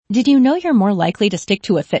Did you know you're more likely to stick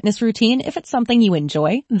to a fitness routine if it's something you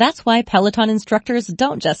enjoy? That's why Peloton instructors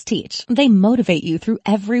don't just teach. They motivate you through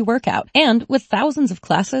every workout. And with thousands of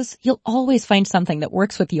classes, you'll always find something that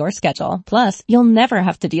works with your schedule. Plus, you'll never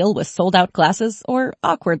have to deal with sold-out classes or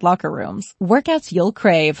awkward locker rooms. Workouts you'll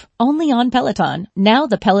crave, only on Peloton. Now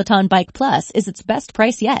the Peloton Bike Plus is its best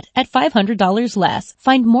price yet at $500 less.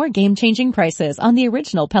 Find more game-changing prices on the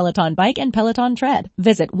original Peloton Bike and Peloton Tread.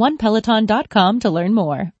 Visit onepeloton.com to learn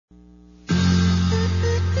more.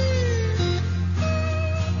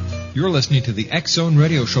 You're listening to the X-Zone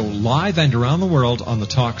Radio Show live and around the world on the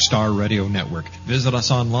Talkstar Radio Network. Visit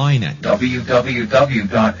us online at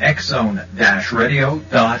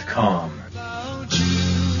www.xzone-radio.com.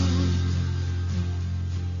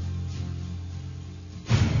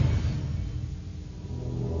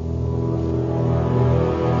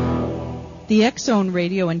 The X-Zone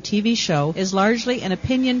radio and TV show is largely an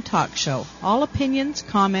opinion talk show. All opinions,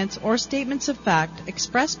 comments, or statements of fact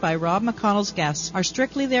expressed by Rob McConnell's guests are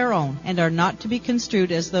strictly their own and are not to be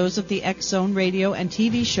construed as those of the X-Zone radio and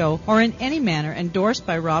TV show or in any manner endorsed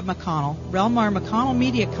by Rob McConnell, Relmar McConnell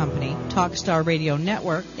Media Company, Talkstar Radio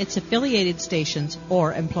Network, its affiliated stations,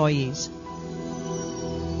 or employees.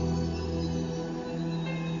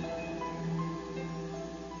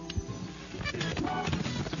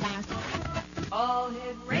 All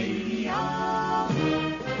Hit Radio.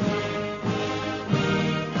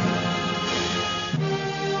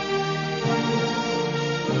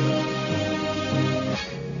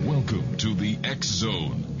 Welcome to the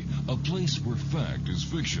X-Zone, a place where fact is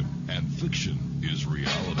fiction and fiction is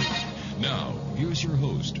reality. Now, here's your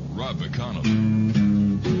host, Rob McConnell.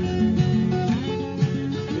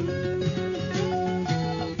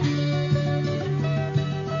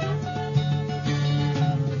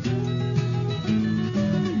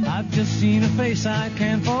 Just seen her face, I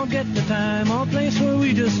can't forget the time or place where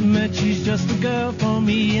we just met. She's just a girl for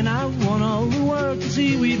me, and I want all the world to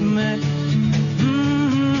see we've met.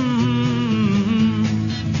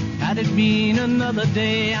 Had it been another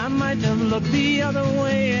day, I might have looked the other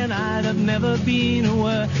way, and I'd have never been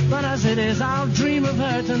aware. But as it is, I'll dream of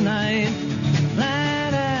her tonight.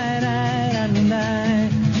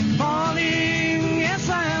 Falling, yes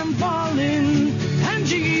I am falling, and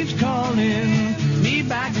she keeps calling me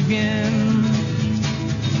back again.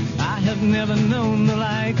 I have never known the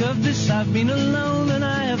like of this. I've been alone and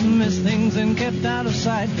I have missed things and kept out of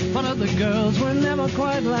sight, but other girls were never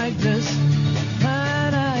quite like this.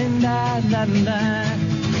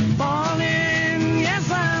 Falling,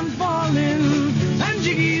 yes I'm falling, and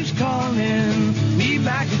she keeps calling me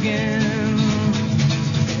back again.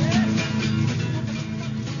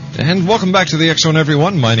 And welcome back to the X-Zone,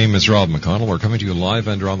 everyone. My name is Rob McConnell. We're coming to you live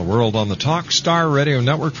and around the world on the Talkstar Radio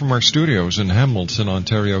Network from our studios in Hamilton,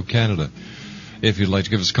 Ontario, Canada. If you'd like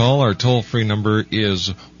to give us a call, our toll-free number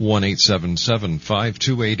is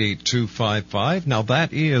 1-877-528-8255. Now,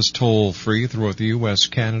 that is toll-free throughout the U.S.,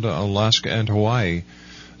 Canada, Alaska, and Hawaii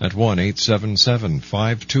at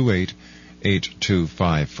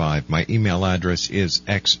 1-877-528-8255. My email address is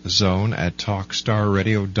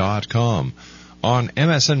xzone@talkstarradio.com. On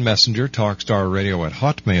MSN Messenger,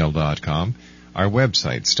 talkstarradio@hotmail.com. Our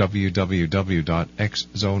website's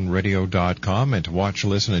www.xzoneradio.com, and to watch,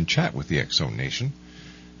 listen, and chat with the X-Zone Nation,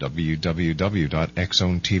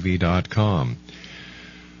 www.xzonetv.com.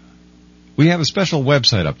 We have a special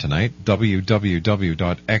website up tonight,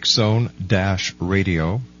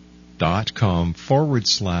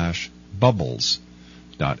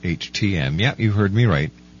 www.xzone-radio.com/bubbles.htm. Yeah, you heard me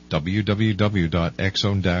right.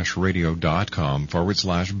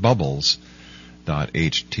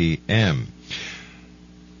 www.xzone-radio.com/bubbles.htm.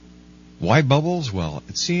 Why bubbles? Well,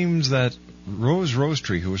 it seems that Rose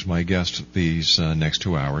Rosetree, who was my guest these next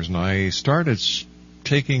 2 hours, and I started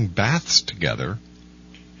taking baths together,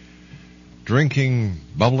 drinking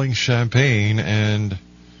bubbling champagne, and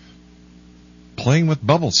playing with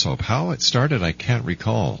bubble soap. How it started, I can't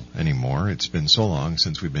recall anymore. It's been so long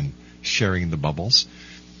since we've been sharing the bubbles.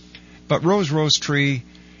 But Rose Rosetree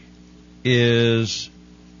is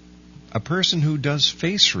a person who does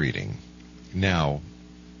face reading. Now,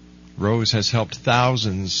 Rose has helped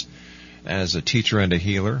thousands as a teacher and a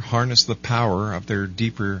healer harness the power of their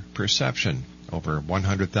deeper perception. Over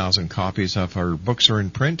 100,000 copies of her books are in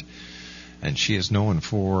print, and she is known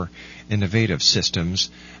for innovative systems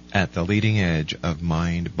at the leading edge of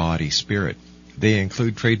mind, body, spirit. They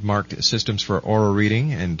include trademarked systems for aura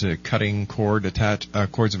reading and cutting cords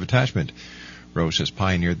of attachment. Rose has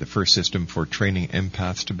pioneered the first system for training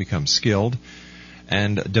empaths to become skilled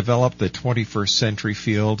and developed the 21st century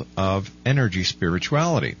field of energy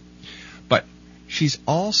spirituality. But she's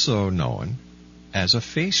also known as a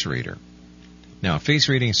face reader. Now, Face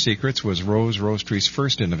Reading Secrets was Rose Rosetree's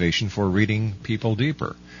first innovation for reading people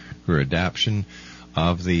deeper. Her adaptation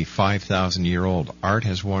of the 5,000-year-old art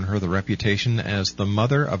has won her the reputation as the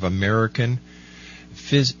mother of American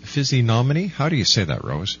physiognomy. How do you say that,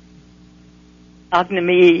 Rose?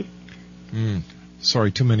 Ognomy.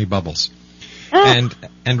 Sorry, too many bubbles. And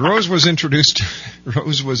Rose was introduced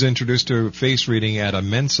to face reading at a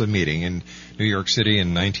Mensa meeting in New York City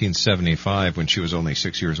in 1975 when she was only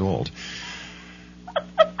 6 years old.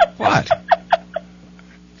 What?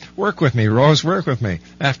 Work with me, Rose, work with me.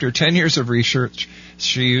 After 10 years of research,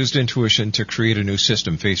 she used intuition to create a new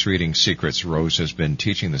system, Face Reading Secrets. Rose has been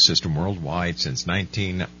teaching the system worldwide since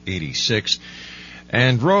 1986.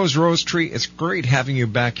 And Rose Rosetree, it's great having you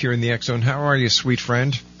back here in the X Zone. How are you, sweet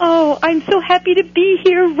friend? Oh, I'm so happy to be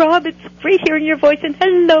here, Rob. It's great hearing your voice. And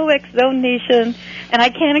hello, X Zone Nation. And I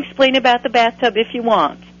can explain about the bathtub if you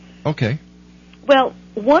want. Okay. Well,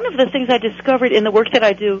 one of the things I discovered in the work that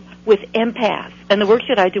I do with empaths and the work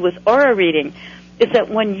that I do with aura reading is that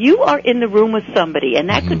when you are in the room with somebody, and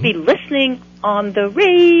that could be listening on the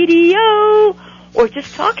radio or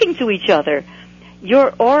just talking to each other,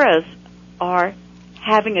 your auras are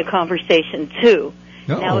having a conversation too.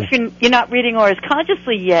 No. Now, if you're not reading auras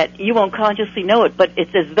consciously yet, you won't consciously know it, but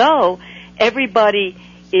it's as though everybody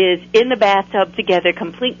is in the bathtub together,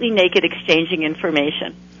 completely naked, exchanging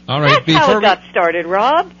information. All right, That's how it got started,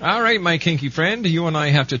 Rob. All right, my kinky friend, you and I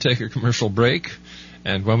have to take a commercial break.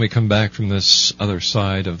 And when we come back from this other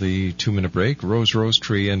side of the 2-minute break, Rose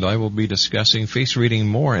Rosetree and I will be discussing face reading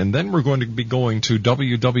more. And then we're going to be going to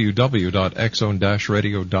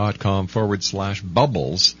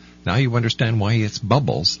www.xzone-radio.com/bubbles. Now you understand why it's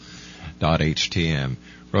bubbles.htm.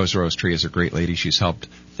 Rose Rosetree is a great lady. She's helped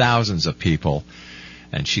thousands of people.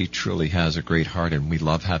 And she truly has a great heart, and we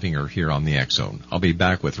love having her here on the X Zone. I'll be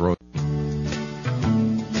back with Rose.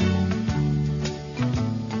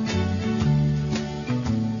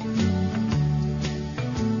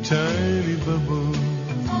 Tiny bubble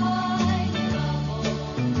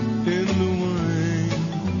in the wine,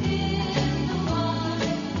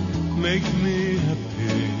 make me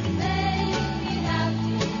happy,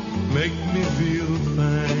 make me feel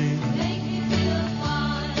fine.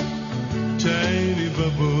 Tiny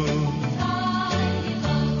bubble,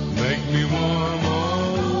 make me warm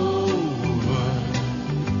all over,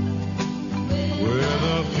 with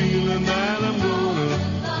a feeling that I'm gonna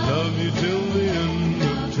love you till the end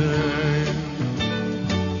of time.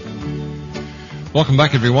 Welcome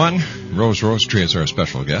back, everyone. Rose Rosetree is our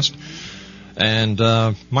special guest. And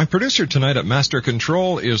my producer tonight at Master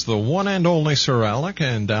Control is the one and only Sir Alec.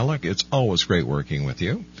 And Alec, it's always great working with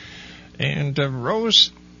you. And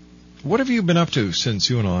Rose, what have you been up to since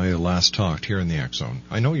you and I last talked here in the X Zone?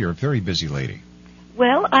 I know you're a very busy lady.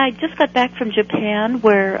 Well, I just got back from Japan,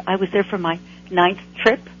 where I was there for my 9th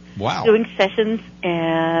trip. Wow. Doing sessions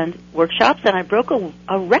and workshops, and I broke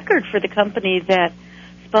a record for the company that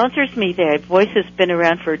sponsors me there. Voice has been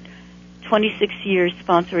around for 26 years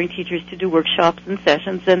sponsoring teachers to do workshops and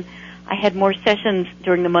sessions, and I had more sessions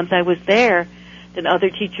during the month I was there than other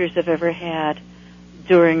teachers have ever had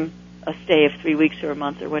during a stay of 3 weeks or a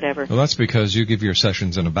month or whatever. Well, that's because you give your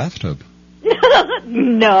sessions in a bathtub.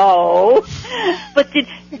 No. But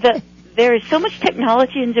there is so much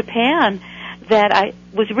technology in Japan that I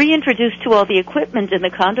was reintroduced to all the equipment in the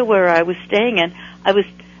condo where I was staying, and I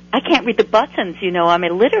can't read the buttons, I'm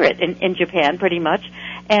illiterate in Japan pretty much,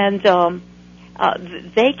 and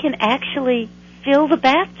they can actually fill the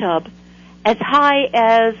bathtub as high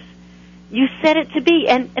as you set it to be,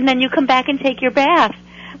 and then you come back and take your bath,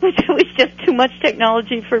 which was just too much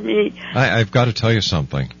technology for me. I've got to tell you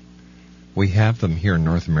something. We have them here in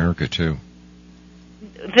North America, too.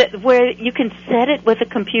 Where you can set it with a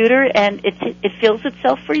computer and it fills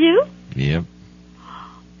itself for you? Yep.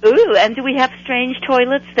 Ooh, and do we have strange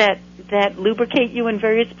toilets that lubricate you in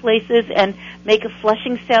various places and make a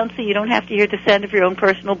flushing sound so you don't have to hear the sound of your own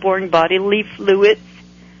personal boring bodily fluids?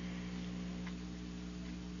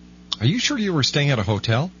 Are you sure you were staying at a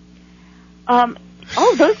hotel? They're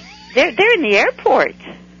in the airport.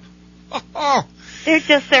 Oh.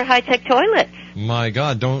 They're high-tech toilets. My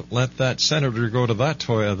God, don't let that senator go to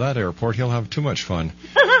that airport. He'll have too much fun.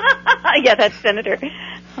 Yeah, that senator.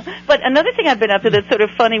 But another thing I've been up to that's sort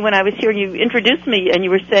of funny, when I was hearing you introduce me and you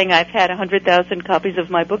were saying I've had 100,000 copies of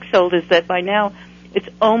my book sold, is that by now it's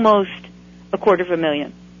almost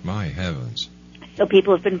 250,000. My heavens. So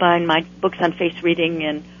people have been buying my books on face reading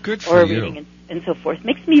and good for aura you. reading and so forth.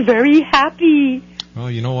 Makes me very happy. Well,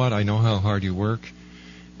 you know what? I know how hard you work,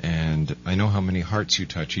 and I know how many hearts you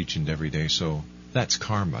touch each and every day, so that's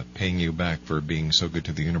karma, paying you back for being so good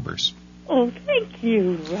to the universe. Oh, thank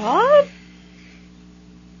you, Rob.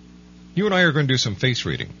 You and I are going to do some face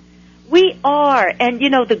reading. We are. And,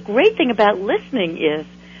 the great thing about listening is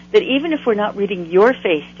that even if we're not reading your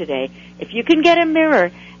face today, if you can get a mirror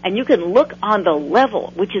and you can look on the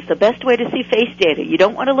level, which is the best way to see face data. You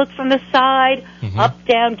don't want to look from the side, up,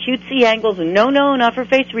 down, cutesy angles. No, not for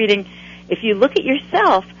face reading. If you look at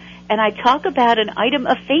yourself, and I talk about an item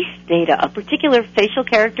of face data, a particular facial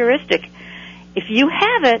characteristic, if you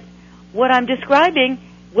have it, what I'm describing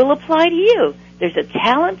will apply to you. There's a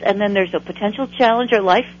talent, and then there's a potential challenge or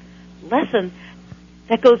life lesson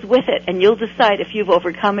that goes with it, and you'll decide if you've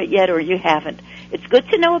overcome it yet or you haven't. It's good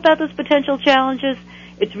to know about those potential challenges.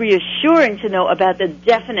 It's reassuring to know about the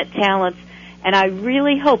definite talents, and I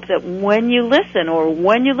really hope that when you listen or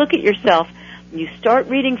when you look at yourself, you start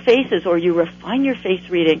reading faces or you refine your face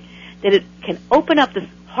reading, that it can open up this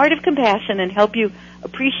heart of compassion and help you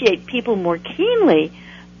appreciate people more keenly,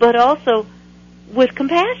 but also with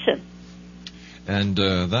compassion. And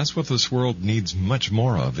that's what this world needs much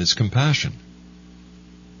more of, is compassion.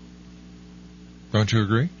 Don't you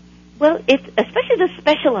agree? Well, it's especially the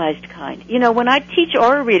specialized kind. When I teach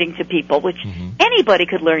aura reading to people, which anybody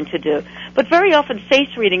could learn to do, but very often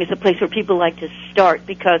face reading is a place where people like to start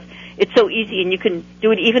because it's so easy and you can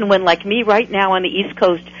do it even when, like me right now on the East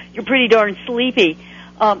Coast, you're pretty darn sleepy.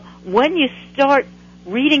 When you start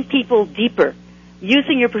reading people deeper,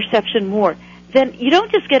 using your perception more, then you don't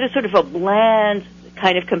just get a sort of a bland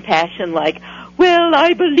kind of compassion like, well,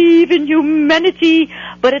 I believe in humanity,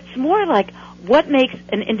 but it's more like, what makes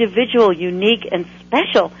an individual unique and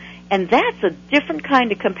special? And that's a different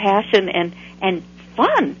kind of compassion and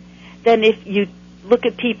fun than if you look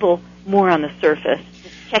at people more on the surface,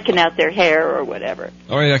 just checking out their hair or whatever.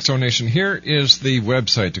 All right, X-Zone Nation, here is the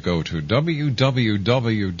website to go to,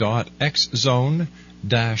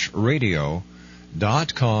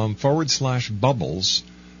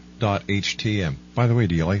 www.xzone-radio.com/bubbles.htm. By the way,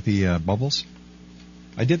 do you like the bubbles?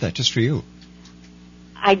 I did that just for you.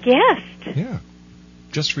 I guessed. Yeah,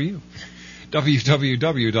 just for you.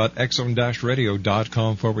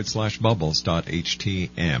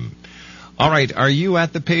 www.xzone-radio.com/bubbles.htm. All right, are you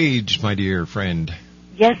at the page, my dear friend?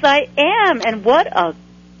 Yes, I am. And what a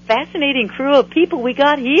fascinating crew of people we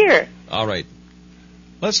got here. All right.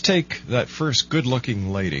 Let's take that first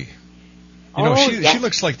good-looking lady. She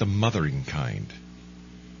looks like the mothering kind.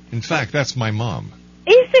 In fact, that's my mom.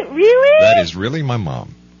 Is it really? That is really my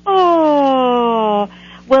mom. Oh,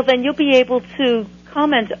 well, then you'll be able to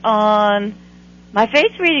comment on my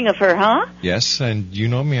face reading of her, huh? Yes, and you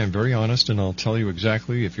know me, I'm very honest, and I'll tell you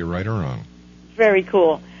exactly if you're right or wrong. Very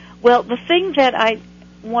cool. Well, the thing that I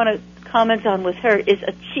want to comment on with her is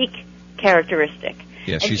a cheek characteristic.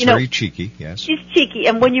 Yes, she's very cheeky, yes. She's cheeky,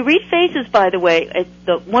 and when you read faces, by the way,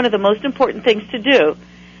 one of the most important things to do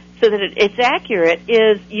so that it's accurate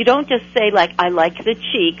is you don't just say, like, I like the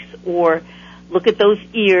cheeks, or look at those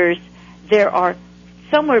ears. There are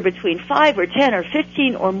somewhere between 5 or 10 or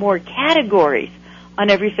 15 or more categories on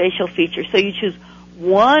every facial feature. So you choose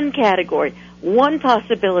one category, one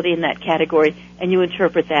possibility in that category, and you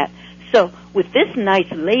interpret that. So with this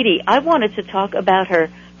nice lady, I wanted to talk about her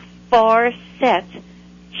far-set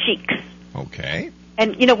cheeks. Okay.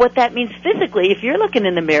 And you know what that means physically, if you're looking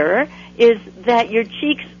in the mirror, is that your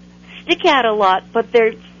cheeks stick out a lot, but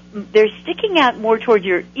they're sticking out more toward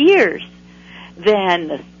your ears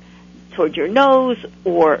than toward your nose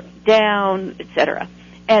or down, etc.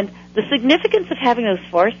 And the significance of having those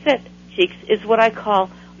far-set cheeks is what I call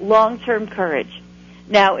long-term courage.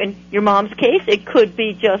 Now, in your mom's case, it could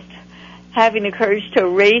be just having the courage to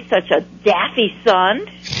raise such a daffy son,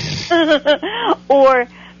 or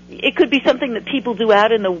it could be something that people do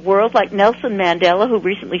out in the world, like Nelson Mandela, who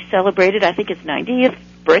recently celebrated, I think, his 90th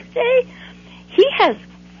birthday. He has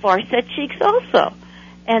far-set cheeks also.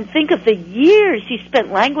 And think of the years he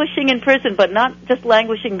spent languishing in prison, but not just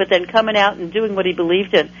languishing, but then coming out and doing what he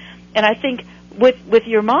believed in. And I think with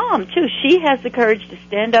your mom, too, she has the courage to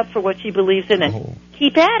stand up for what she believes in and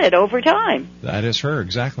keep at it over time. That is her,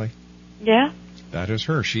 exactly. Yeah? That is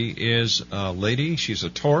her. She is a lady. She's a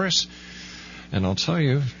Taurus. And I'll tell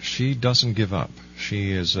you, she doesn't give up.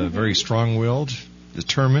 She is very strong-willed,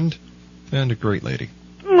 determined, and a great lady.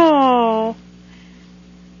 Oh.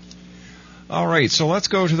 All right, so let's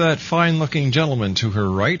go to that fine-looking gentleman to her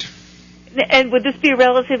right. And would this be a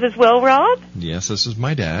relative as well, Rob? Yes, this is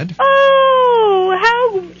my dad. Oh,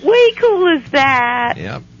 how way cool is that?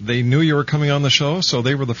 Yeah, they knew you were coming on the show, so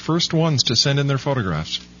they were the first ones to send in their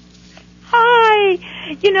photographs. Hi.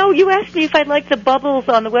 You know, you asked me if I liked the bubbles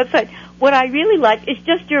on the website. What I really like is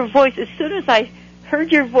just your voice. As soon as I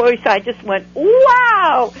heard your voice, I just went,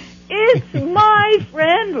 wow! it's my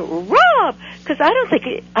friend Rob. Because I don't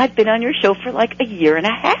think I've been on your show for like a year and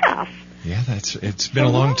a half. Yeah, it's been a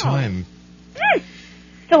long time.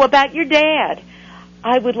 So about your dad,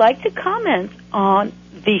 I would like to comment on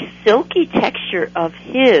the silky texture of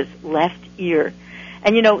his left ear.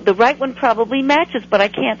 And you know, the right one probably matches, but I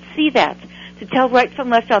can't see that. To tell right from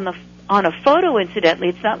left on a photo, incidentally,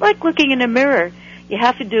 it's not like looking in a mirror. You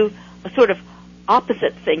have to do a sort of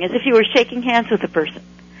opposite thing, as if you were shaking hands with a person.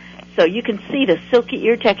 So you can see the silky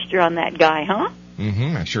ear texture on that guy, huh?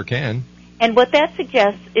 Mm-hmm, I sure can. And what that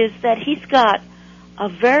suggests is that he's got a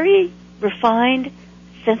very refined,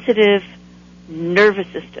 sensitive nervous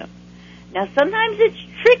system. Now, sometimes it's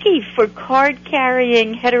tricky for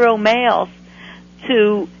card-carrying hetero males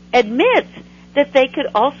to admit that they could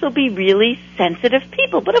also be really sensitive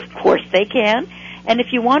people, but of course they can. And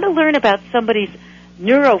if you want to learn about somebody's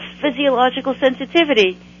neurophysiological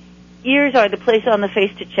sensitivity, ears are the place on the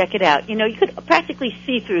face to check it out. You know, you could practically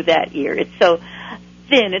see through that ear. It's so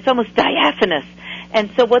thin, it's almost diaphanous.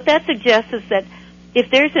 And so what that suggests is that if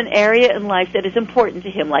there's an area in life that is important to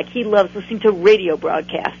him, like he loves listening to radio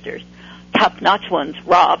broadcasters, top-notch ones,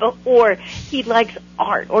 Rob, or he likes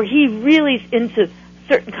art, or he really is into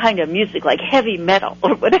certain kind of music, like heavy metal,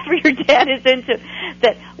 or whatever your dad is into,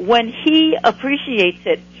 that when he appreciates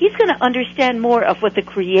it, he's going to understand more of what the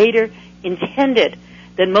Creator intended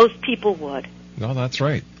than most people would. No, that's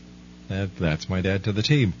right. That's my dad to the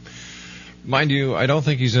T. Mind you, I don't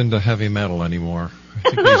think he's into heavy metal anymore. I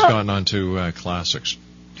think he's gotten onto classics.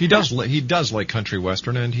 He does like country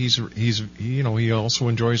western, and he also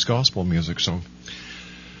enjoys gospel music. So,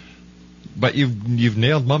 but you've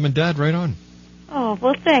nailed Mom and Dad right on. Oh,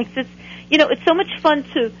 well, thanks. It's so much fun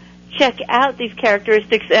to check out these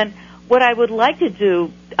characteristics, and what I would like to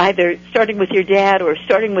do, either starting with your dad or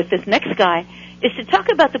starting with this next guy, is to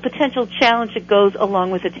talk about the potential challenge that goes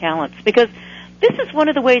along with the talents, because this is one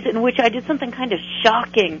of the ways in which I did something kind of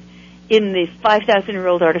shocking in the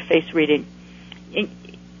 5,000-year-old art of face reading.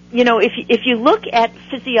 You know, if you look at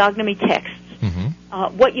physiognomy texts, mm-hmm.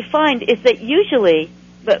 What you find is that usually,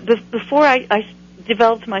 before I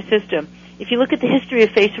developed my system, if you look at the history of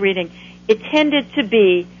face reading, it tended to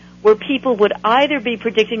be where people would either be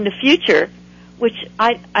predicting the future, which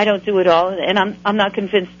I don't do at all, and I'm not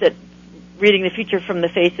convinced that reading the future from the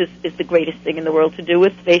faces is the greatest thing in the world to do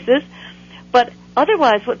with faces. But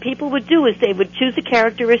otherwise, what people would do is they would choose a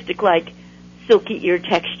characteristic like silky ear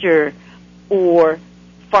texture or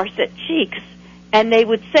far-set cheeks, and they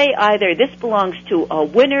would say either this belongs to a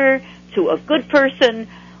winner, to a good person,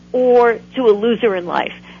 or to a loser in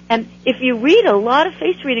life. And if you read a lot of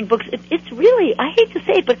face reading books, it's really, I hate to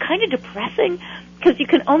say it, but kind of depressing, because you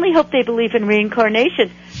can only hope they believe in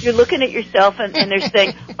reincarnation. You're looking at yourself and they're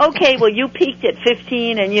saying, okay, well, you peaked at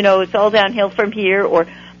 15 and, it's all downhill from here, or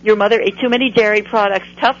your mother ate too many dairy products,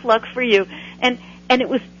 tough luck for you. And it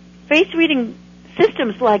was face reading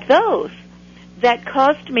systems like those that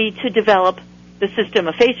caused me to develop the system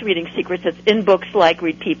of face reading secrets that's in books like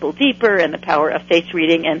Read People Deeper and The Power of Face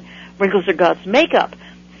Reading and Wrinkles Are God's Makeup.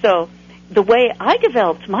 So the way I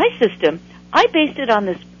developed my system, I based it on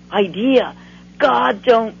this idea, God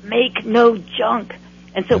don't make no junk.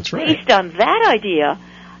 And so based on that idea,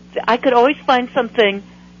 I could always find something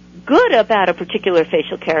good about a particular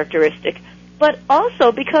facial characteristic. But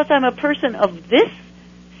also, because I'm a person of this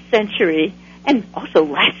century, and also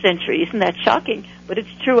last century, isn't that shocking? But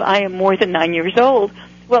it's true, I am more than 9 years old.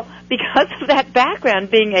 Well, because of that background,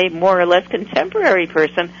 being a more or less contemporary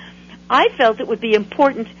person, I felt it would be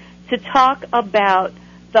important to talk about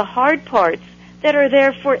the hard parts that are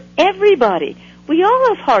there for everybody. We all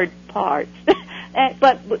have hard parts,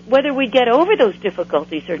 but whether we get over those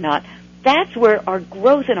difficulties or not, that's where our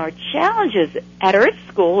growth and our challenges at Earth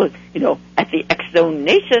School, at the X-Zone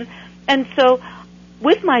Nation. And so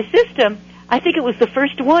with my system, I think it was the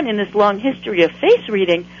first one in this long history of face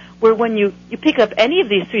reading where when you pick up any of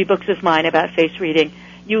these 3 books of mine about face reading,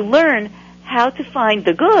 you learn how to find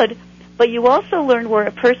the good, but you also learn where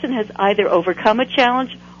a person has either overcome a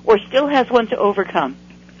challenge or still has one to overcome.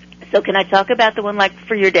 So can I talk about the one like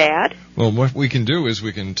for your dad? Well, what we can do is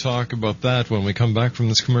we can talk about that when we come back from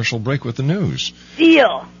this commercial break with the news.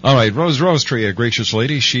 Deal. All right, Rose Rosetree, a gracious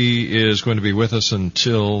lady. She is going to be with us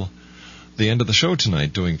until the end of the show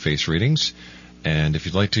tonight doing face readings. And if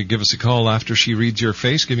you'd like to give us a call after she reads your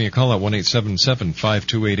face, give me a call at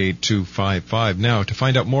 1-877-528-8255. Now, to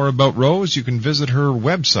find out more about Rose, you can visit her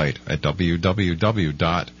website at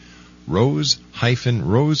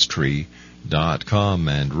www.rose-rosetree.com.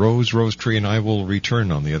 And Rose Rosetree and I will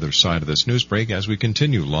return on the other side of this news break as we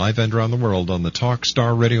continue live and around the world on the Talk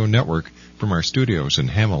Star Radio Network from our studios in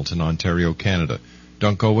Hamilton, Ontario, Canada.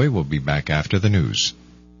 Don't go away. We'll be back after the news.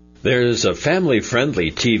 There's a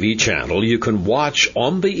family-friendly TV channel you can watch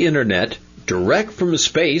on the Internet direct from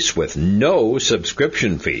space with no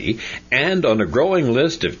subscription fee and on a growing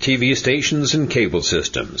list of TV stations and cable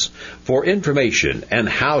systems. For information and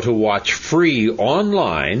how to watch free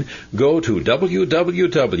online, go to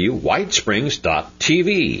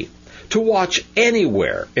www.whitesprings.tv. To watch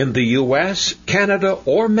anywhere in the U.S., Canada,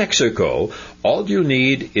 or Mexico, all you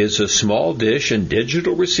need is a small dish and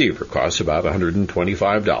digital receiver. Costs about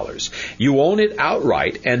 $125. You own it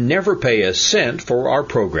outright and never pay a cent for our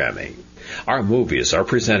programming. Our movies are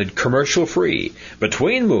presented commercial-free.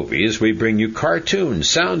 Between movies, we bring you cartoons,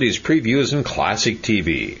 soundies, previews, and classic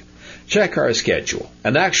TV. Check our schedule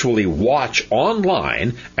and actually watch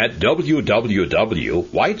online at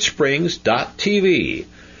www.whitesprings.tv.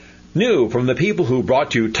 New from the people who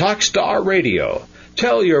brought you Talkstar Radio.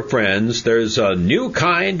 Tell your friends there's a new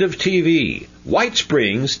kind of TV.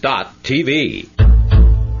 Whitesprings.tv.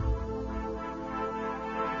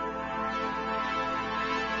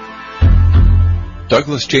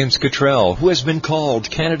 Douglas James Cottrell, who has been called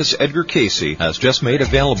Canada's Edgar Casey, has just made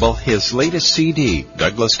available his latest CD,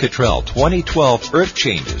 Douglas Cottrell 2012 Earth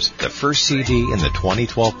Changes, the first CD in the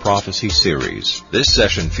 2012 Prophecy series. This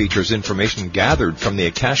session features information gathered from the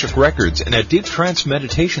Akashic Records in a deep trance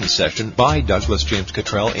meditation session by Douglas James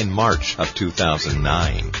Cottrell in March of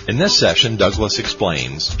 2009. In this session, Douglas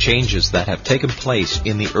explains changes that have taken place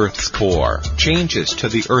in the Earth's core, changes to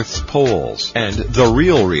the Earth's poles, and the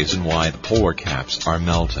real reason why the polar caps are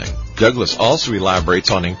melting. Douglas also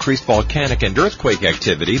elaborates on increased volcanic and earthquake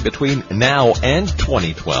activity between now and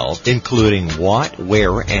 2012, including what,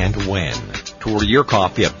 where, and when. To order your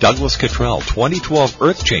copy of Douglas Cottrell 2012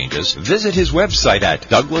 Earth Changes, visit his website at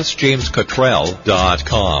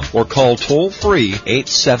douglasjamescottrell.com or call toll-free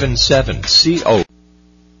 877-CO.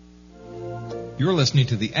 You're listening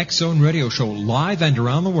to the X-Zone Radio Show live and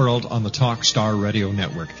around the world on the Talkstar Radio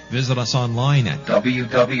Network. Visit us online at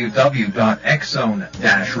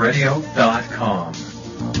www.xzone-radio.com.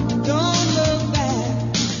 Don't look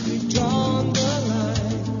back, we've drawn the line.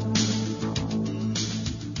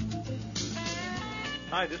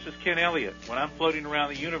 Hi, this is Ken Elliott. When I'm floating around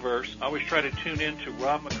the universe, I always try to tune in to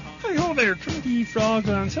Rob McConnell. Hi, ho there, Trinity Frog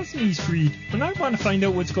on Sesame Street. When I want to find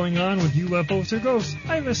out what's going on with UFOs or ghosts,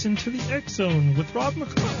 I listen to the X-Zone with Rob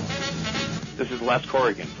McConnell. This is Les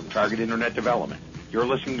Corrigan from Target Internet Development. You're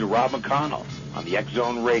listening to Rob McConnell on the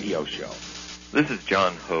X-Zone Radio Show. This is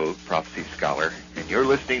John Hogue, Prophecy Scholar, and you're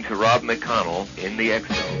listening to Rob McConnell in the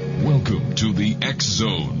X-Zone. Welcome to the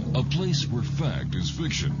X-Zone, a place where fact is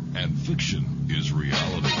fiction and fiction is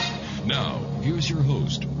reality. Now, here's your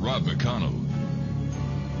host, Rob McConnell.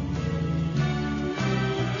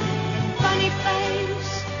 Funny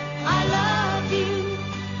face, I love you.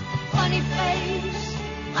 Funny face,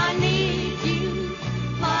 I need you.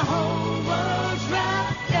 My whole world's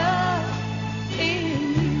wrapped up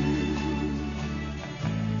in you.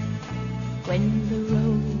 When the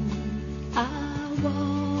road I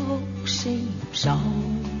walk seems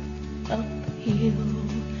all uphill,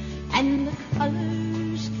 and the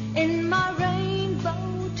colors in my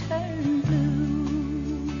rainbow turn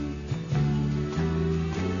blue,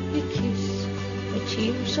 you kiss the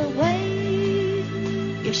tears away,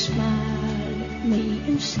 you smile at me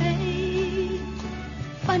and say,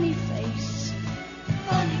 funny face,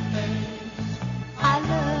 I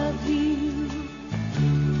love you.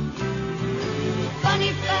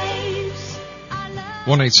 Funny face, I love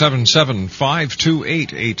you.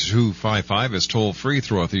 1-877-528-8255 is toll-free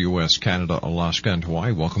throughout the U.S., Canada, Alaska, and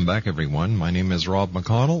Hawaii. Welcome back, everyone. My name is Rob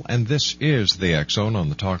McConnell, and this is the X-Zone on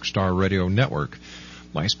the Talkstar Radio Network.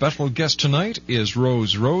 My special guest tonight is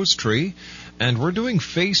Rose Rosetree, and we're doing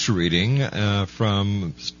face reading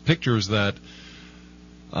from pictures that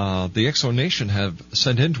the X-Zone Nation have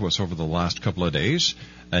sent in to us over the last couple of days.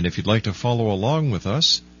 And if you'd like to follow along with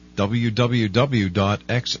us,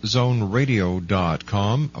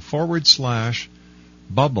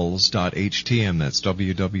 www.xzoneradio.com/bubbles.htm. That's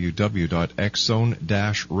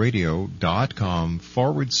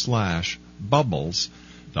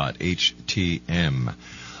www.xzone-radio.com/bubbles.htm.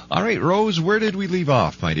 All right, Rose, where did we leave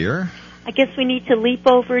off, my dear? I guess we need to leap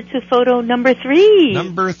over to photo number 3.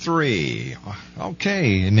 Number 3.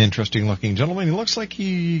 Okay, an interesting looking gentleman. He looks like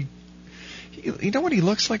you know what he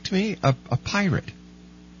looks like to me? A pirate.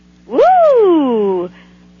 Woo!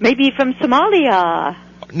 Maybe from Somalia.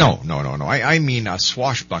 No. I mean a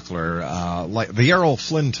swashbuckler, like the Errol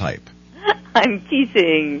Flynn type. I'm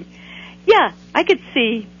teasing. Yeah, I could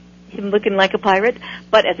see him looking like a pirate,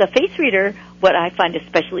 but as a face reader, what I find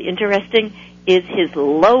especially interesting is his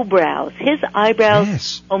low brows. His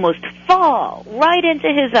eyebrows almost fall right into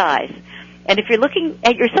his eyes. And if you're looking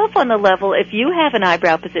at yourself on the level, if you have an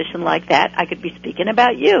eyebrow position like that, I could be speaking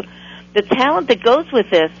about you. The talent that goes with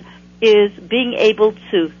this is being able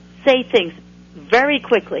to say things very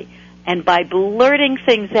quickly. And by blurting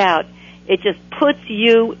things out, it just puts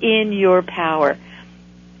you in your power.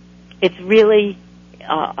 It's really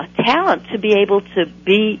a talent to be able to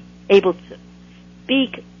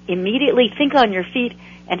speak immediately, think on your feet,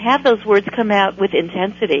 and have those words come out with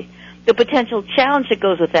intensity. The potential challenge that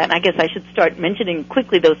goes with that, and I guess I should start mentioning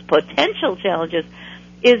quickly those potential challenges,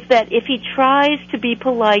 is that if he tries to be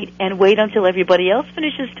polite and wait until everybody else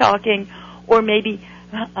finishes talking, or maybe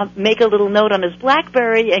make a little note on his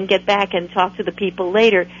BlackBerry and get back and talk to the people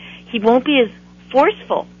later, he won't be as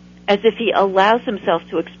forceful as if he allows himself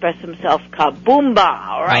to express himself kaboomba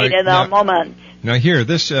right in the moment. Now here,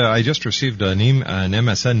 this I just received an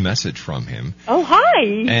MSN message from him. Oh, hi.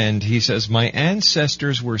 And he says, my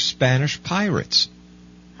ancestors were Spanish pirates.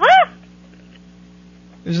 Huh?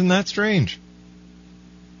 Isn't that strange?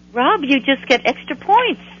 Rob, you just get extra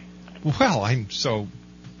points.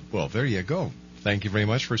 Well, there you go. Thank you very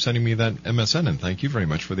much for sending me that MSN, and thank you very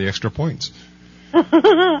much for the extra points.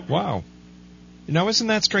 Wow. Now, isn't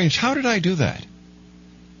that strange? How did I do that?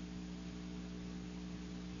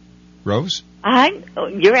 Rose?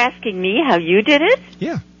 You're asking me how you did it?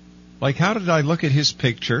 Yeah. Like, how did I look at his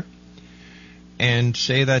picture and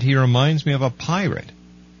say that he reminds me of a pirate,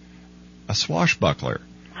 a swashbuckler?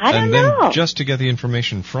 I don't know. And then just to get the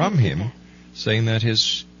information from him, saying that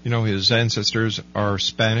his ancestors were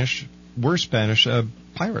Spanish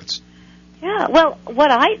pirates. Yeah. Well,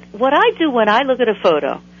 what I do when I look at a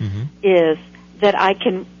photo is that I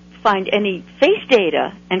can find any face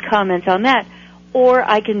data and comment on that, or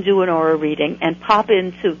I can do an aura reading and pop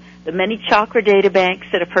into the many chakra data banks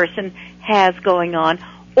that a person has going on,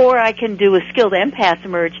 or I can do a skilled empath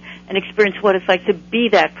emerge and experience what it's like to be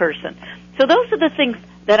that person. So those are the things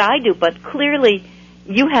that I do, but clearly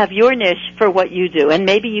you have your niche for what you do, and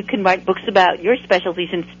maybe you can write books about your specialties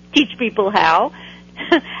and teach people how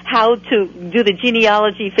to do the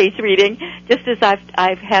genealogy face reading, just as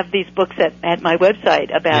I have these books at my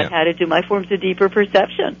website about how to do my forms of deeper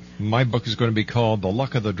perception. My book is going to be called The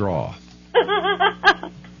Luck of the Draw.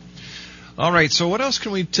 All right, so what else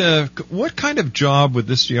can we... what kind of job would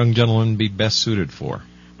this young gentleman be best suited for?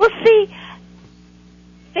 Well, see,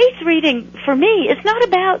 face reading, for me, is not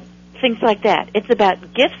about things like that. It's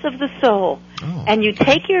about gifts of the soul. Oh. And you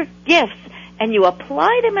take your gifts and you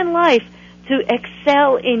apply them in life to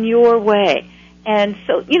excel in your way. And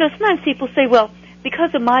so, sometimes people say, well,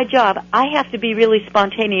 because of my job, I have to be really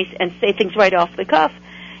spontaneous and say things right off the cuff.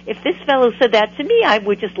 If this fellow said that to me, I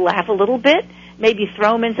would just laugh a little bit, maybe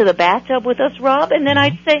throw him into the bathtub with us, Rob, and then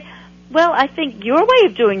I'd say, well, I think your way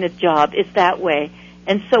of doing the job is that way.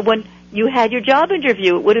 And so when you had your job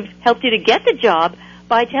interview, it would have helped you to get the job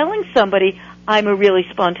by telling somebody, I'm a really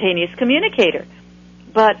spontaneous communicator.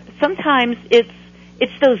 But sometimes it's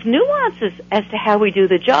those nuances as to how we do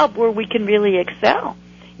the job where we can really excel,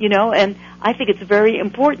 and I think it's very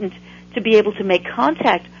important to be able to make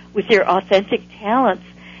contact with your authentic talents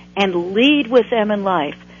and lead with them in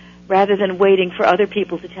life rather than waiting for other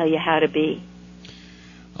people to tell you how to be.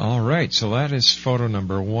 All right, so that is photo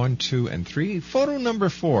number 1, 2, and 3. Photo number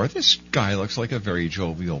 4, this guy looks like a very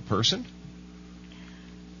jovial person.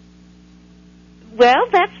 Well,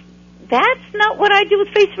 that's not what I do with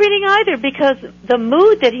face reading either, because the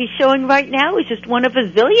mood that he's showing right now is just one of a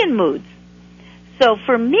zillion moods. So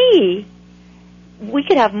for me, we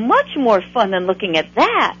could have much more fun than looking at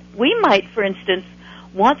that. We might, for instance,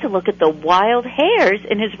 want to look at the wild hairs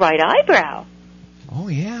in his right eyebrow. Oh,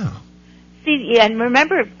 yeah. See, and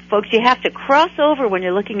remember, folks, you have to cross over when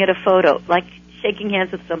you're looking at a photo, like shaking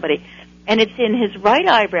hands with somebody. And it's in his right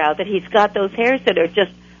eyebrow that he's got those hairs that are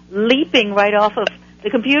just leaping right off of the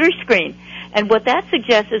computer screen. And what that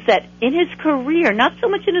suggests is that in his career, not so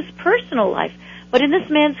much in his personal life, but in this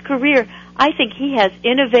man's career, I think he has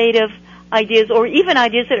innovative ideas, or even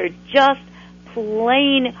ideas that are just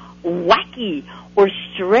plain wacky or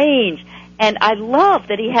strange. And I love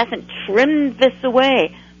that he hasn't trimmed this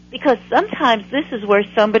away, because sometimes this is where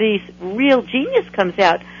somebody's real genius comes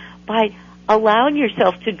out, by allowing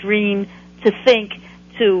yourself to dream, to think,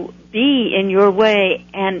 to be in your way,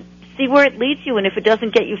 and see where it leads you. And if it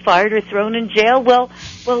doesn't get you fired or thrown in jail, well,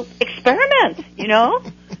 experiment,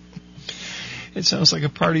 It sounds like a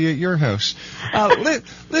party at your house.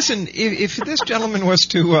 Listen, if this gentleman was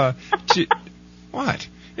to what?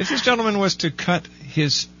 If this gentleman was to cut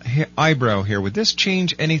his eyebrow hair, would this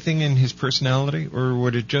change anything in his personality, or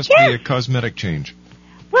would it just be a cosmetic change?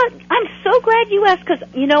 Well, I'm so so glad you asked, because,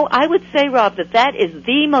 I would say, Rob, that is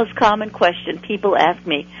the most common question people ask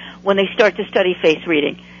me when they start to study face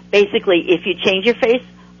reading. Basically, if you change your face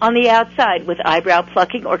on the outside with eyebrow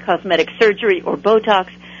plucking or cosmetic surgery or Botox,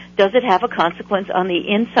 does it have a consequence on the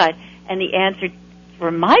inside? And the answer,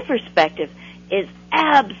 from my perspective, is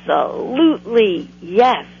absolutely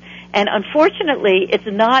yes. And unfortunately, it's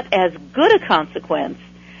not as good a consequence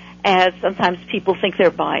as sometimes people think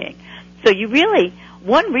they're buying. So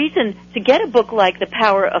one reason to get a book like The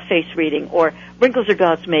Power of Face Reading or Wrinkles Are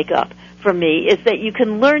God's Makeup from me is that you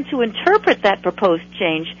can learn to interpret that proposed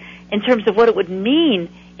change in terms of what it would mean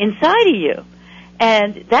inside of you.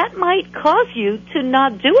 And that might cause you to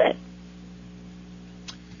not do it.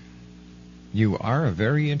 You are a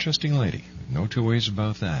very interesting lady. No two ways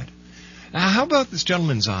about that. Now, how about this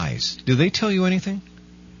gentleman's eyes? Do they tell you anything?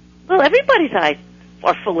 Well, everybody's eyes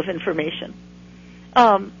are full of information.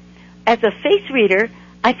 As a face reader,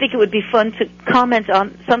 I think it would be fun to comment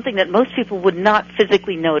on something that most people would not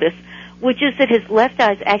physically notice, which is that his left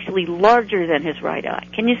eye is actually larger than his right eye.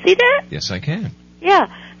 Can you see that? Yes, I can. Yeah.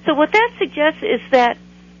 So what that suggests is that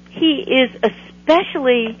he is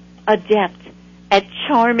especially adept at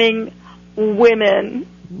charming women.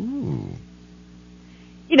 Ooh.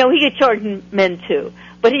 He could charm men too,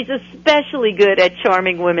 but he's especially good at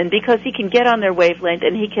charming women because he can get on their wavelength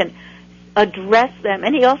and he can address them,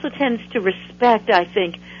 and he also tends to respect, I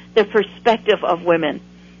think, the perspective of women.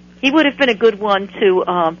 He would have been a good one to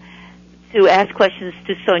ask questions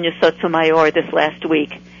to Sonia Sotomayor this last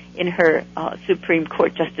week in her Supreme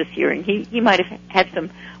Court justice hearing. He might have had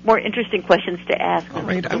some more interesting questions to ask. All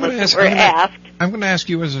right, I'm going to ask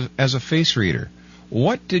you as a face reader,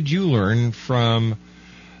 what did you learn from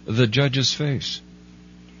the judge's face?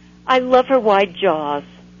 I love her wide jaws.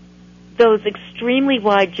 Those extremely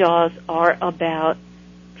wide jaws are about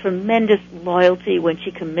tremendous loyalty when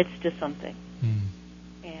she commits to something.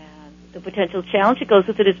 And the potential challenge that goes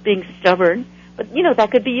with it is being stubborn, but,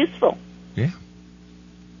 that could be useful. Yeah.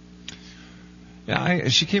 Yeah,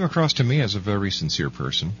 she came across to me as a very sincere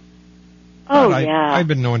person. Oh, but yeah. I've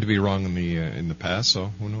been known to be wrong in the past,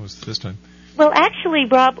 so who knows this time. Well, actually,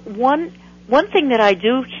 Rob, one thing that I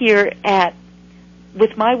do here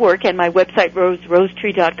with my work and my website,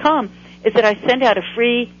 rosetree.com, is that I send out a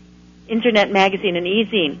free internet magazine, an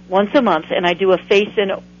e-zine, once a month, and I do a face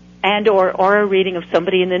and or aura reading of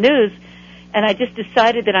somebody in the news. And I just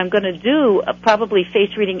decided that I'm going to do probably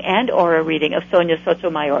face reading and aura reading of Sonia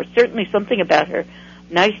Sotomayor. Certainly something about her.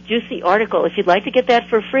 Nice, juicy article. If you'd like to get that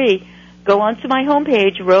for free, go onto my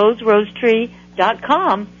homepage,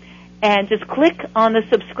 rosetree.com, and just click on the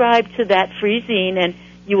subscribe to that free zine, and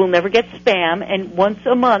you will never get spam. And once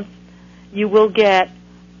a month, you will get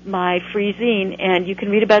my free zine, and you can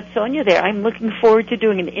read about Sonia there. I'm looking forward to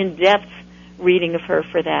doing an in-depth reading of her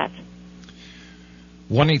for that.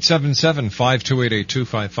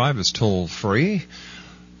 1-877-528-8255 is toll free.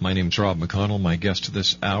 My name's Rob McConnell. My guest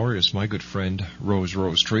this hour is my good friend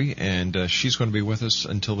Rose Tree, and she's going to be with us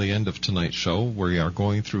until the end of tonight's show. We are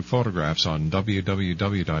going through photographs on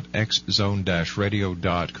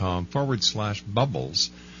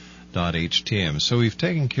www.xzone-radio.com/bubbles.htm. So we've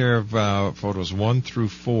taken care of photos 1 through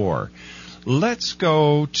 4. Let's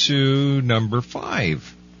go to number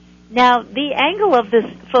 5. Now, the angle of this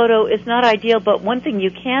photo is not ideal, but one thing you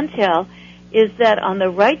can tell is that on the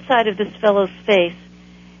right side of this fellow's face,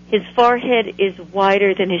 his forehead is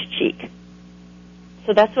wider than his cheek.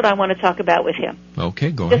 So that's what I want to talk about with him.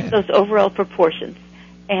 Okay, go ahead. Just those overall proportions.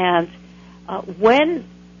 And when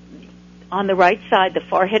on the right side the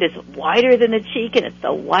forehead is wider than the cheek and it's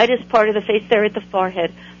the widest part of the face there at the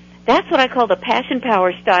forehead, that's what I call the passion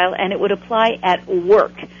power style, and it would apply at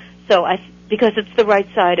work. So because it's the right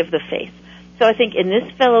side of the face. So I think in this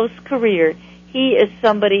fellow's career, he is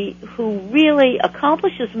somebody who really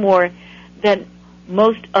accomplishes more than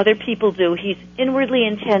most other people do. He's inwardly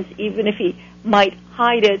intense, even if he might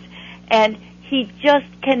hide it, and he just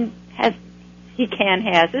has, this is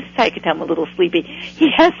how you can tell I'm a little sleepy, he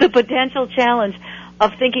has the potential challenge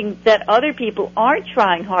of thinking that other people aren't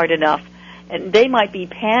trying hard enough, and they might be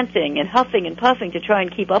panting and huffing and puffing to try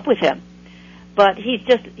and keep up with him. But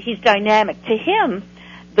he's dynamic. To him,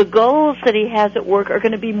 the goals that he has at work are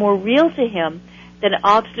going to be more real to him than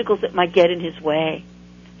obstacles that might get in his way.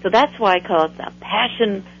 So that's why I call it the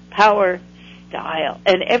passion power style.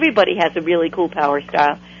 And everybody has a really cool power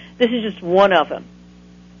style. This is just one of them.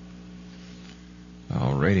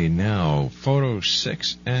 Alrighty, now, photo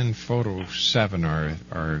 6 and photo 7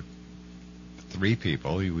 are 3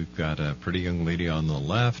 people. We've got a pretty young lady on the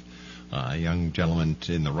left, a young gentleman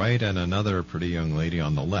in the right, and another pretty young lady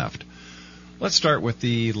on the left. Let's start with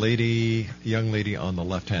the young lady on the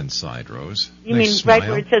left-hand side, Rose. You Nice mean smile. right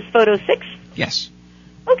where it says photo 6? Yes.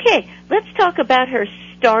 Okay, let's talk about her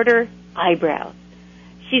starter eyebrows.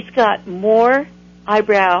 She's got more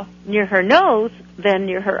eyebrow near her nose than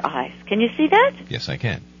near her eyes. Can you see that? Yes, I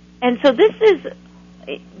can. And so this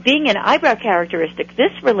is, being an eyebrow characteristic,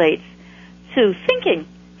 this relates to thinking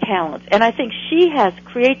talent. And I think she has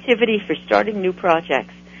creativity for starting new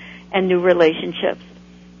projects and new relationships.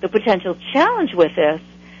 The potential challenge with this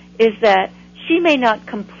is that she may not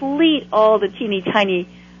complete all the teeny tiny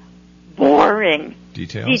boring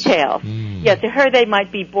details. Yeah, to her they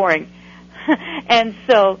might be boring. And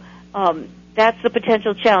so that's the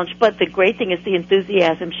potential challenge. But the great thing is the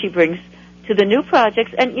enthusiasm she brings to the new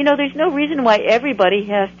projects. And, there's no reason why everybody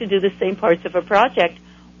has to do the same parts of a project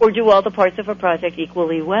or do all the parts of a project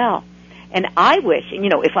equally well. And I wish,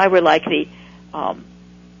 if I were like the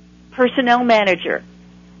personnel manager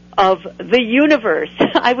of the universe,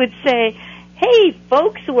 I would say, hey,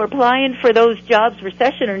 folks who are applying for those jobs,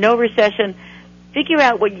 recession or no recession, figure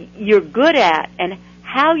out what you're good at and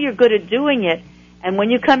how you're good at doing it. And when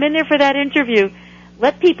you come in there for that interview,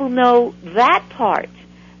 let people know that part,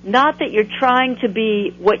 not that you're trying to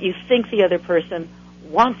be what you think the other person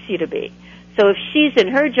wants you to be. So if she's in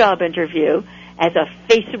her job interview as a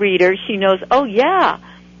face reader, she knows, oh, yeah,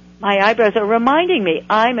 my eyebrows are reminding me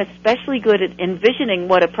I'm especially good at envisioning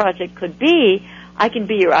what a project could be. I can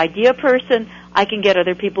be your idea person. I can get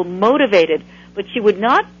other people motivated. But she would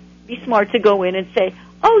not be smart to go in and say,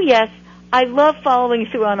 oh, yes, I love following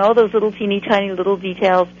through on all those little teeny tiny little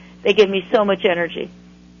details. They give me so much energy.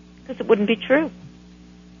 Because it wouldn't be true.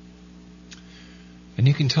 And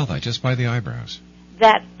you can tell that just by the eyebrows.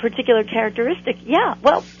 That particular characteristic, yeah.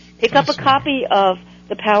 Well, pick up a copy of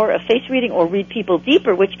The Power of Face Reading or Read People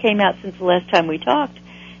Deeper, which came out since the last time we talked,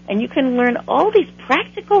 and you can learn all these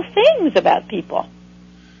practical things about people.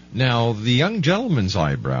 Now, the young gentleman's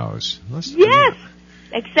eyebrows. Yes,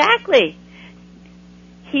 exactly.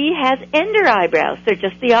 He has ender eyebrows. They're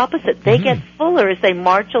just the opposite. They get fuller as they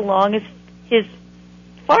march along his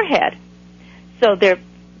forehead. So they're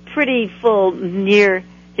pretty full near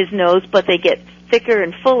his nose, but they get thicker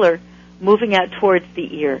and fuller moving out towards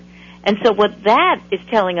the ear. And so what that is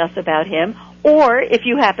telling us about him, or if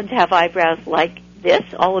you happen to have eyebrows like this,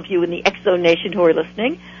 all of you in the X-Zone Nation who are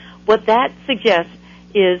listening, what that suggests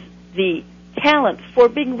is the talent for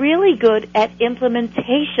being really good at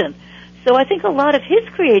implementation. So I think a lot of his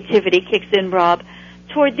creativity kicks in, Rob,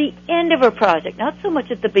 toward the end of a project. Not so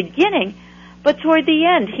much at the beginning, but toward the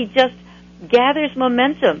end. He just gathers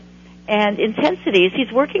momentum and intensity as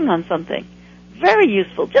he's working on something. Very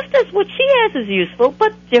useful. Just as what she has is useful,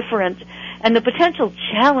 but different. And the potential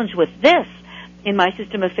challenge with this, in my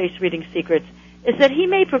system of face reading secrets, is that he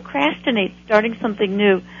may procrastinate starting something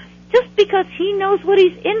new just because he knows what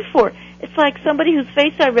he's in for. It's like somebody whose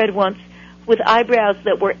face I read once with eyebrows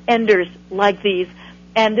that were enders like these.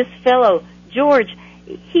 And this fellow, George,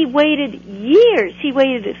 he waited years. He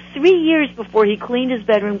waited 3 years before he cleaned his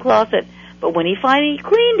bedroom closet. But when he finally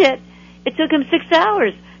cleaned it, it took him 6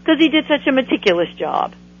 hours because he did such a meticulous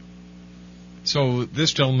job. So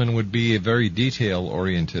this gentleman would be a very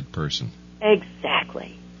detail-oriented person.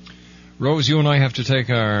 Exactly. Rose, you and I have to take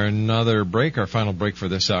our final break for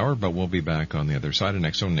this hour, but we'll be back on the other side. And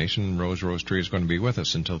X-Zone Nation, Rose Tree is going to be with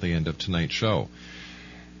us until the end of tonight's show.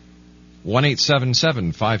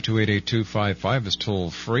 1-877-528-8255 is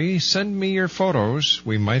toll-free. Send me your photos.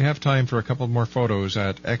 We might have time for a couple more photos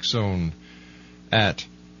at X-Zone at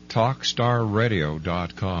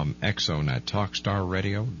TalkStarRadio.com. X-Zone at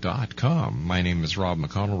TalkStarRadio.com. My name is Rob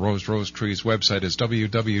McConnell. Rose Tree's website is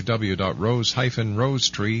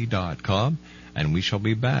www.rose-rosetree.com. And we shall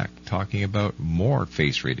be back talking about more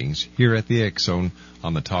face readings here at the X-Zone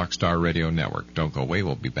on the Talkstar Radio Network. Don't go away.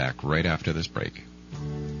 We'll be back right after this break.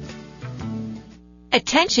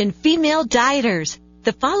 Attention female dieters.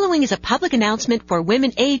 The following is a public announcement for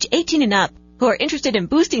women age 18 and up who are interested in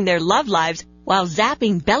boosting their love lives while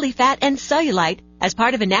zapping belly fat and cellulite as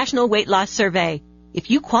part of a national weight loss survey.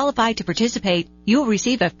 If you qualify to participate, you will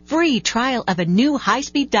receive a free trial of a new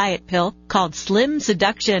high-speed diet pill called Slim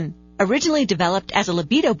Seduction. Originally developed as a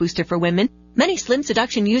libido booster for women, many Slim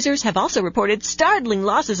Seduction users have also reported startling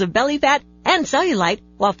losses of belly fat and cellulite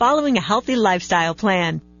while following a healthy lifestyle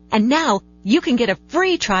plan. And now, you can get a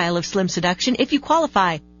free trial of Slim Seduction if you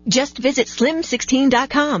qualify. Just visit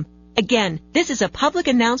slim16.com. Again, this is a public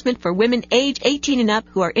announcement for women age 18 and up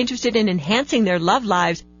who are interested in enhancing their love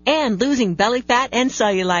lives and losing belly fat and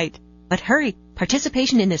cellulite. But hurry,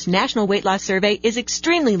 participation in this national weight loss survey is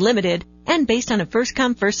extremely limited and based on a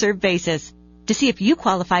first-come, first-served basis. To see if you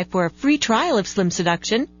qualify for a free trial of Slim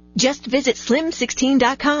Seduction, Just visit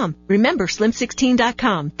slim16.com. Remember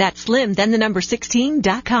slim16.com. That's slim, then the number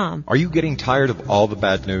 16.com. Are you getting tired of all the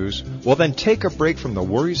bad news? Well, then take a break from the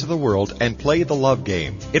worries of the world and play the love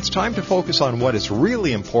game. It's time to focus on what is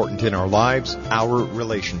really important in our lives, our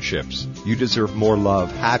relationships. You deserve more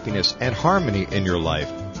love, happiness, and harmony in your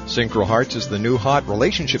life. Synchro Hearts is the new hot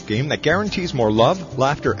relationship game that guarantees more love,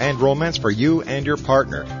 laughter, and romance for you and your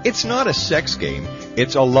partner. It's not a sex game,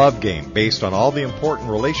 it's a love game based on all the important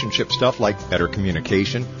relationship stuff like better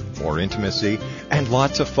communication, more intimacy, and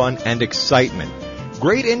lots of fun and excitement.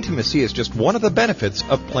 Great intimacy is just one of the benefits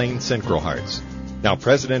of playing Synchro Hearts. Now,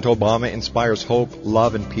 President Obama inspires hope,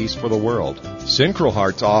 love, and peace for the world. Synchro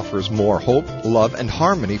Hearts offers more hope, love, and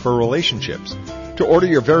harmony for relationships. To order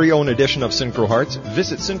your very own edition of Synchro Hearts,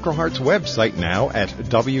 visit Synchro Hearts' website now at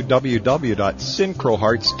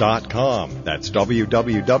www.synchrohearts.com. That's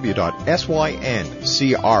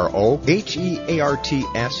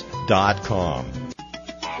www.synchrohearts.com.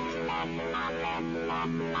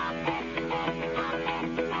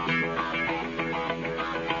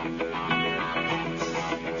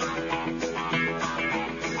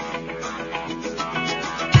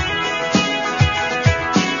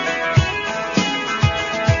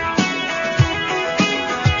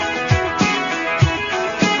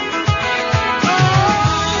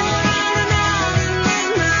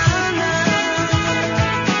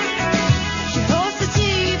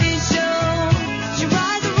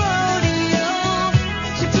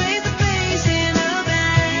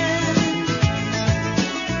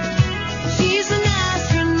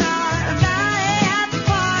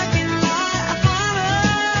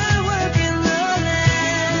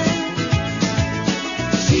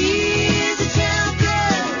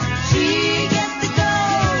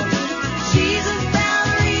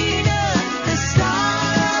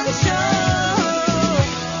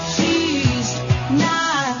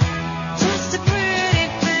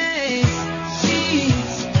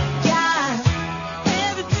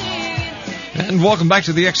 Welcome back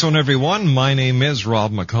to the X-Zone, everyone. My name is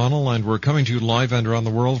Rob McConnell, and we're coming to you live and around the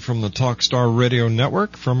world from the Talkstar Radio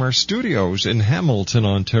Network from our studios in Hamilton,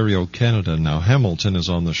 Ontario, Canada. Now, Hamilton is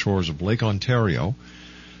on the shores of Lake Ontario,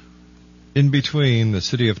 in between the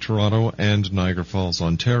city of Toronto and Niagara Falls,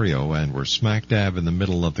 Ontario, and we're smack dab in the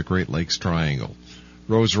middle of the Great Lakes Triangle.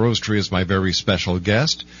 Rose Rosetree is my very special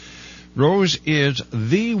guest. Rose is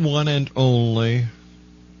the one and only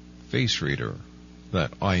face reader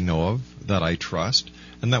that I know of, that I trust,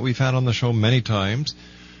 and that we've had on the show many times.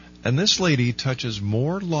 And this lady touches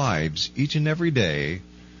more lives each and every day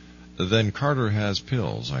than Carter has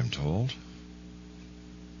pills, I'm told.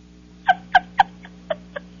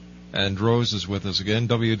 And Rose is with us again,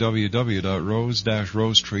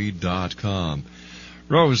 www.rose-rosetree.com.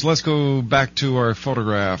 Rose, let's go back to our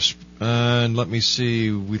photographs. And let me see,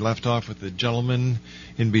 we left off with the gentleman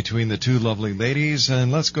in between the two lovely ladies,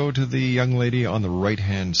 and let's go to the young lady on the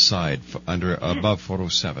right-hand side, above photo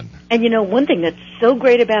 7. And you know, one thing that's so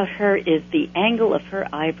great about her is the angle of her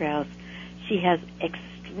eyebrows. She has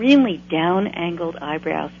extremely down-angled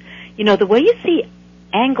eyebrows. You know, the way you see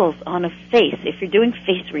angles on a face, if you're doing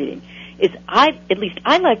face reading, is at least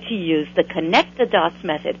I like to use the connect the dots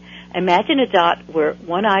method. Imagine a dot where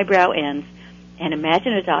one eyebrow ends, and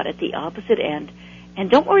imagine a dot at the opposite end. And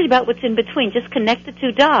don't worry about what's in between. Just connect the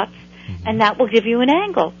two dots, and that will give you an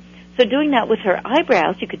angle. So doing that with her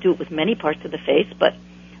eyebrows, you could do it with many parts of the face, but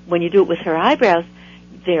when you do it with her eyebrows,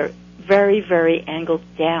 they're very, very angled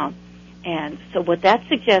down. And so what that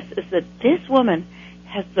suggests is that this woman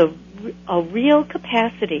has a real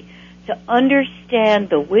capacity to understand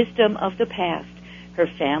the wisdom of the past, her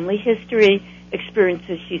family history,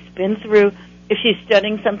 experiences she's been through. If she's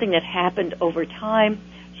studying something that happened over time,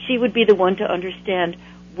 she would be the one to understand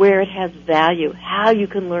where it has value, how you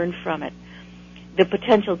can learn from it. The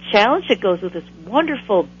potential challenge that goes with this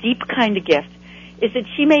wonderful, deep kind of gift is that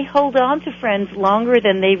she may hold on to friends longer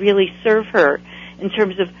than they really serve her in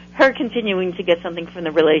terms of her continuing to get something from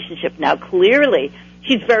the relationship. Now, clearly,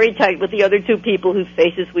 she's very tight with the other two people whose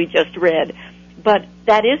faces we just read. But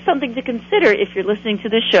that is something to consider if you're listening to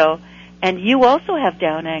the show, and you also have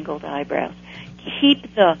down-angled eyebrows.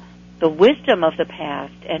 Keep the wisdom of the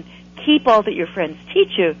past and keep all that your friends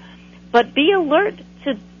teach you, but be alert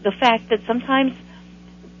to the fact that sometimes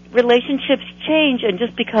relationships change, and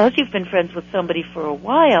just because you've been friends with somebody for a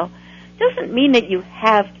while doesn't mean that you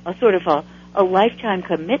have a sort of a lifetime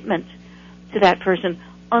commitment to that person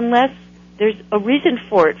unless there's a reason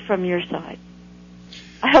for it from your side.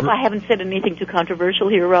 I hope I haven't said anything too controversial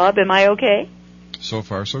here, Rob. Am I okay? So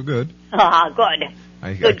far, so good. Ah,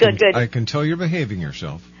 good. Good. I can tell you're behaving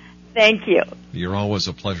yourself. Thank you. You're always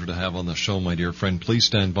a pleasure to have on the show, my dear friend. Please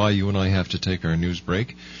stand by. You and I have to take our news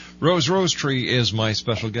break. Rose Rosetree is my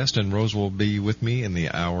special guest, and Rose will be with me in the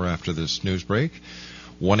hour after this news break.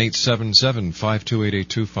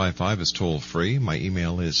 1-877-528-8255 is toll free. My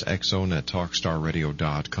email is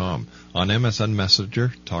xzone@talkstarradio.com. On MSN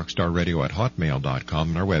Messenger, talkstarradio@hotmail.com,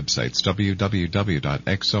 and our websites,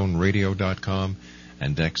 www.xzoneradio.com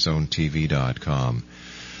and xzonetv.com.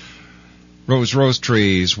 Rose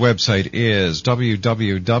Rosetree's website is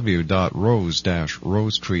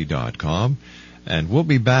www.rose-rosetree.com. And we'll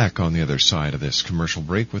be back on the other side of this commercial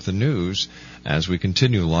break with the news as we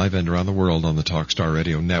continue live and around the world on the Talkstar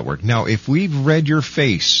Radio Network. Now, if we've read your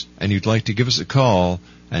face and you'd like to give us a call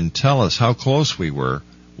and tell us how close we were,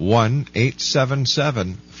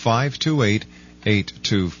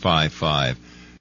 1-877-528-8255.